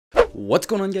What's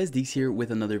going on, guys? Deaks here with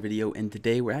another video, and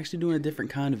today we're actually doing a different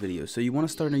kind of video. So you want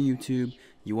to start on YouTube,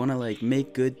 you want to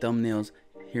make good thumbnails.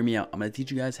 Hear me out. I'm going to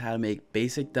teach you guys how to make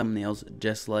basic thumbnails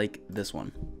just like this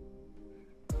one.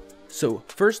 So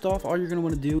first off, all you're going to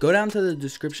want to do, go down to the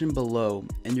description below,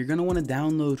 and you're going to want to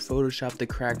download Photoshop, the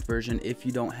cracked version, if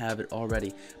you don't have it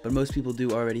already. But most people do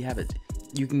already have it.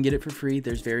 You can get it for free.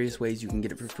 There's various ways you can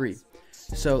get it for free.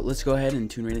 So let's go ahead and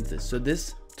tune right into this. So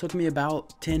this took me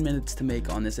about 10 minutes to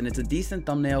make on this, and it's a decent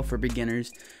thumbnail for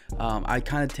beginners. I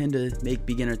kind of tend to make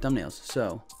beginner thumbnails.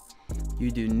 So you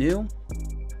do new,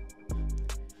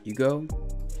 you go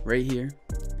right here,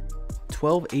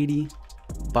 1280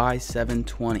 by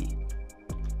 720.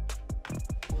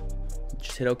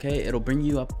 Just hit OK. It'll bring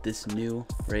you up this new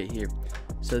right here.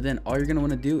 So then all you're gonna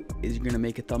want to do is you're gonna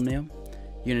make a thumbnail.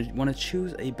 You're gonna want to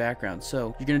choose a background.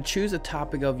 So you're gonna choose a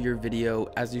topic of your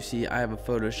video. As you see, I have a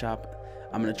Photoshop.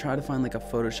 I'm gonna try to find like a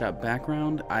Photoshop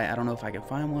background. I don't know if I can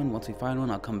find one. Once we find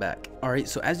one, I'll come back. All right,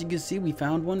 so as you can see, we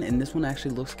found one, and this one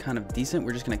actually looks kind of decent.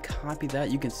 We're just gonna copy that.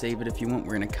 You can save it if you want.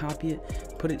 We're gonna copy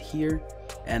it, put it here,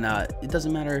 and it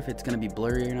doesn't matter if it's gonna be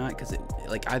blurry or not, because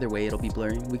like either way it'll be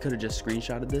blurry. We could have just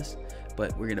screenshotted this,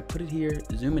 but we're gonna put it here,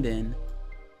 zoom it in,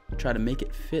 try to make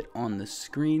it fit on the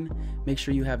screen. Make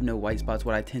sure you have no white spots.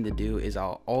 What I tend to do is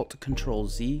I'll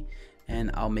Alt-Control-Z, and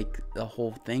I'll make the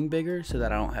whole thing bigger so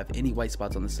that I don't have any white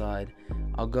spots on the side.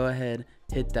 I'll go ahead,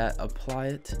 hit that, apply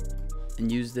it,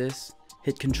 and use this.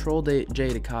 Hit Control-J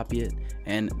to copy it,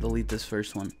 and delete this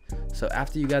first one. So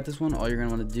after you got this one, all you're gonna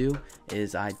wanna do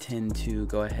is I tend to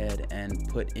go ahead and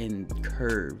put in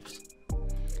curves.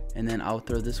 And then I'll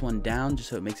throw this one down just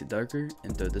so it makes it darker,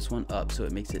 and throw this one up so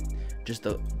it makes it, just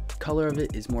the color of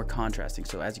it is more contrasting.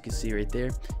 So as you can see right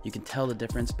there, you can tell the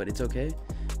difference, but it's okay.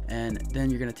 And then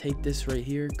you're gonna take this right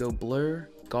here, go blur,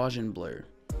 Gaussian blur.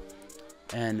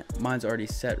 And mine's already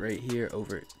set right here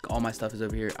over, all my stuff is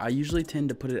over here. I usually tend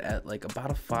to put it at like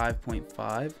about a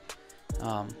 5.5.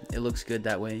 It looks good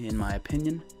that way in my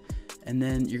opinion. And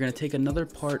then you're gonna take another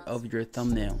part of your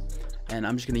thumbnail, and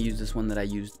I'm just gonna use this one that I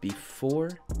used before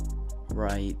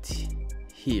right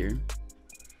here.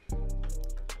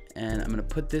 And I'm gonna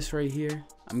put this right here.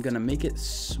 I'm gonna make it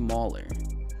smaller,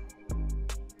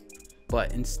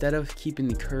 but instead of keeping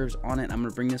the curves on it, I'm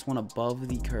gonna bring this one above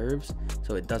the curves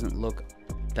so it doesn't look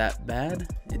that bad.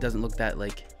 It doesn't look that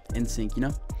like in sync, you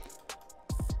know?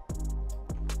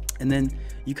 And then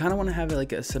you kind of want to have it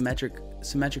like a symmetric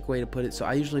way to put it. So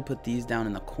I usually put these down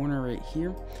in the corner right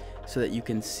here so that you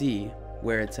can see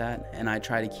where it's at, and I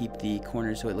try to keep the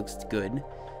corners so it looks good.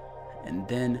 And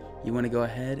then you want to go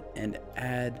ahead and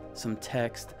add some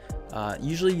text.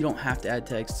 Usually you don't have to add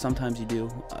text, sometimes you do.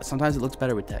 Sometimes it looks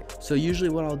better with text. So usually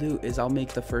what I'll do is I'll make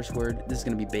the first word, this is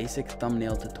going to be basic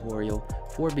thumbnail tutorial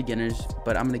for beginners,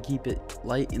 but I'm going to keep it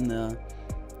light in the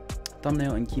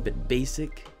thumbnail and keep it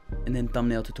basic, and then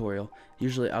thumbnail tutorial.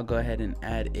 Usually I'll go ahead and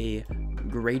add a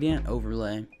gradient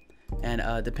overlay, and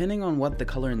depending on what the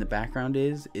color in the background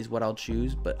is what I'll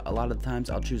choose. But a lot of the times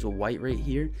I'll choose a white right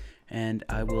here, and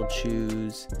I will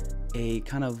choose a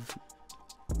kind of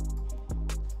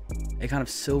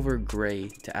silver gray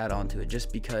to add on to it,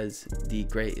 just because the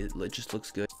gray, it just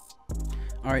looks good.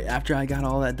 All right, after I got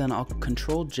all that done, I'll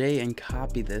Control-J and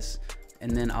copy this,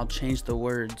 and then I'll change the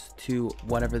words to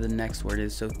whatever the next word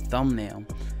is, so thumbnail.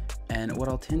 And what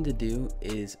I'll tend to do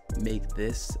is make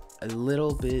this a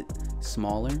little bit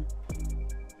smaller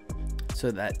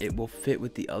so that it will fit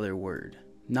with the other word.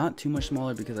 Not too much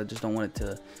smaller, because I just don't want it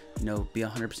to, you know, be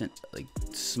 100% like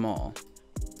small.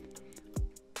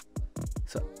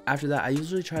 So after that, I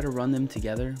usually try to run them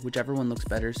together, whichever one looks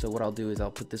better. So what I'll do is I'll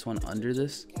put this one under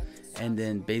this, and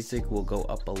then basic will go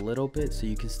up a little bit so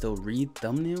you can still read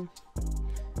thumbnail.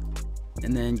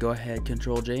 And then go ahead,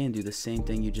 Control-J, and do the same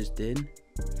thing you just did,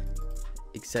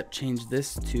 except change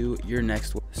this to your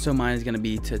next word. So mine is going to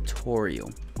be tutorial.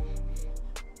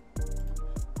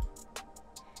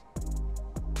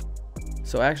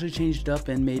 So I actually changed it up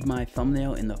and made my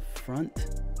thumbnail in the front.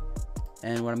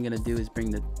 And what I'm going to do is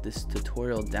bring this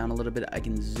tutorial down a little bit. I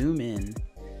can zoom in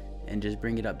and just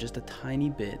bring it up just a tiny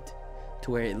bit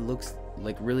to where it looks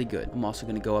like really good. I'm also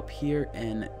going to go up here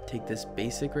and take this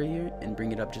basic right here and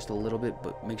bring it up just a little bit,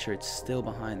 but make sure it's still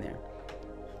behind there.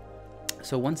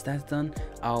 So once that's done,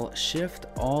 I'll shift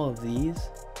all of these,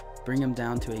 bring them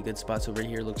down to a good spot. So right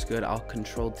here looks good. I'll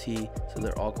Control-T so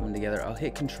they're all coming together. I'll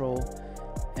hit Control,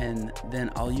 and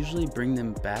then I'll usually bring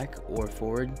them back or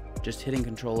forward just hitting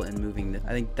control and moving.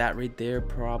 I think that right there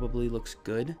probably looks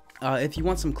good. If you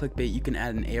want some clickbait, you can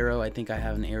add an arrow. I think I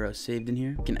have an arrow saved in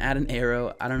here. You can add an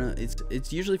arrow. I don't know,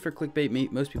 it's usually for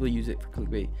clickbait. Most people use it for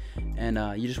clickbait, and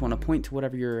you just want to point to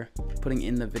whatever you're putting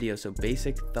in the video. So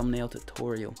basic thumbnail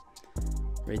tutorial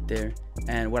right there.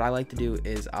 And what I like to do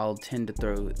is I'll tend to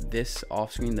throw this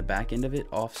off screen, the back end of it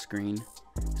off screen,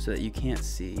 so that you can't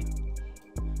see.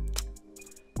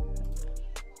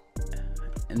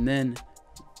 And then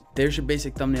there's your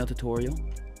basic thumbnail tutorial.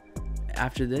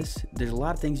 After this, there's a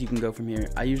lot of things you can go from here.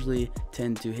 I usually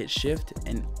tend to hit shift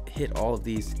and hit all of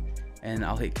these, and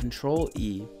I'll hit Control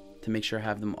E to make sure I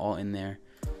have them all in there.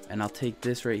 And I'll take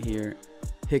this right here,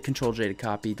 hit Control J to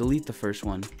copy, delete the first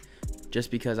one, just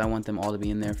because I want them all to be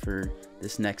in there for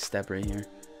this next step right here.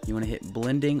 You want to hit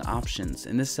blending options,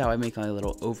 and this is how I make my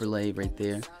little overlay right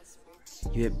there.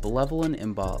 You hit bevel and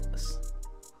emboss.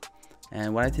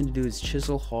 And what I tend to do is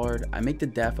chisel hard. I make the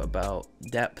depth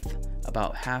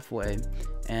about halfway,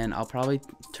 and I'll probably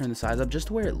turn the size up just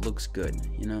to where it looks good,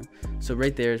 you know. So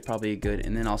right there is probably good,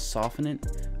 and then I'll soften it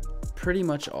pretty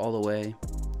much all the way.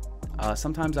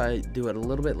 Sometimes I do it a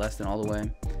little bit less than all the way,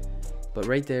 but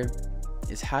right there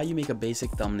is how you make a basic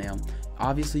thumbnail.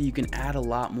 Obviously you can add a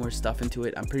lot more stuff into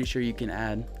it. I'm pretty sure you can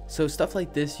add, so stuff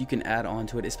like this you can add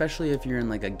onto it, especially if you're in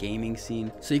like a gaming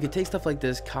scene. So you could take stuff like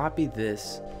this, copy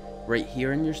this right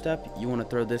here in your step. You want to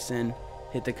throw this in,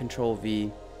 hit the Control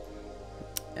V,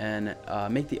 and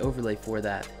make the overlay for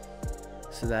that,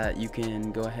 so that you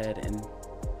can go ahead and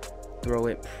throw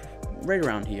it right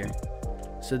around here.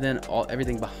 So then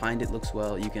everything behind it looks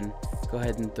well. You can go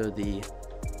ahead and throw the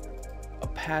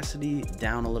opacity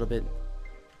down a little bit.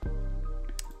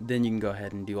 Then you can go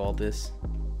ahead and do all this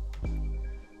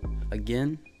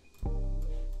again.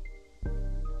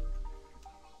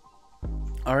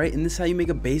 Alright, and this is how you make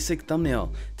a basic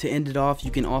thumbnail. To end it off, you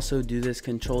can also do this,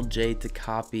 Control J to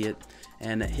copy it,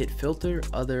 and hit filter,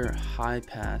 other, high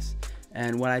pass.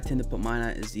 And what I tend to put mine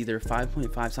at is either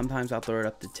 5.5, sometimes I'll throw it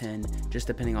up to 10, just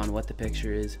depending on what the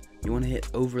picture is. You want to hit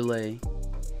overlay,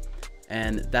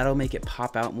 and that'll make it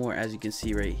pop out more, as you can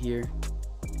see right here.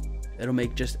 It'll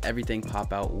make just everything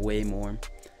pop out way more.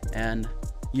 And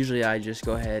usually I just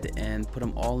go ahead and put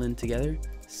them all in together,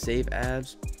 save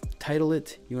as, title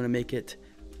it. You want to make it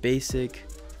basic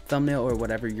thumbnail or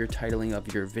whatever you're titling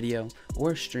of your video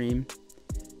or stream,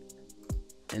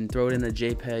 and throw it in a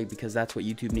JPEG because that's what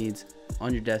YouTube needs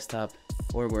on your desktop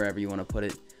or wherever you want to put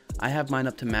it. I have mine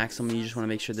up to maximum. You just want to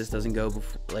make sure this doesn't go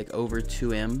like over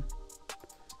 2 M.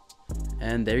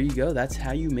 And there you go. That's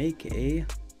how you make a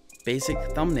basic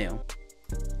thumbnail.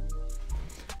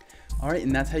 Alright,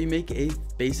 and that's how you make a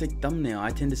basic thumbnail.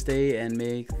 I tend to stay and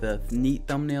make the neat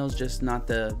thumbnails, just not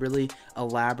the really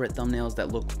elaborate thumbnails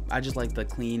that look, I just like the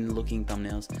clean looking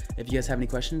thumbnails. If you guys have any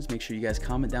questions, make sure you guys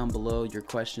comment down below your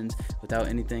questions. Without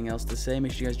anything else to say,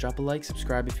 make sure you guys drop a like,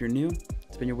 subscribe if you're new.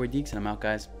 It's been your boy Deaks, and I'm out,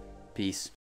 guys. Peace.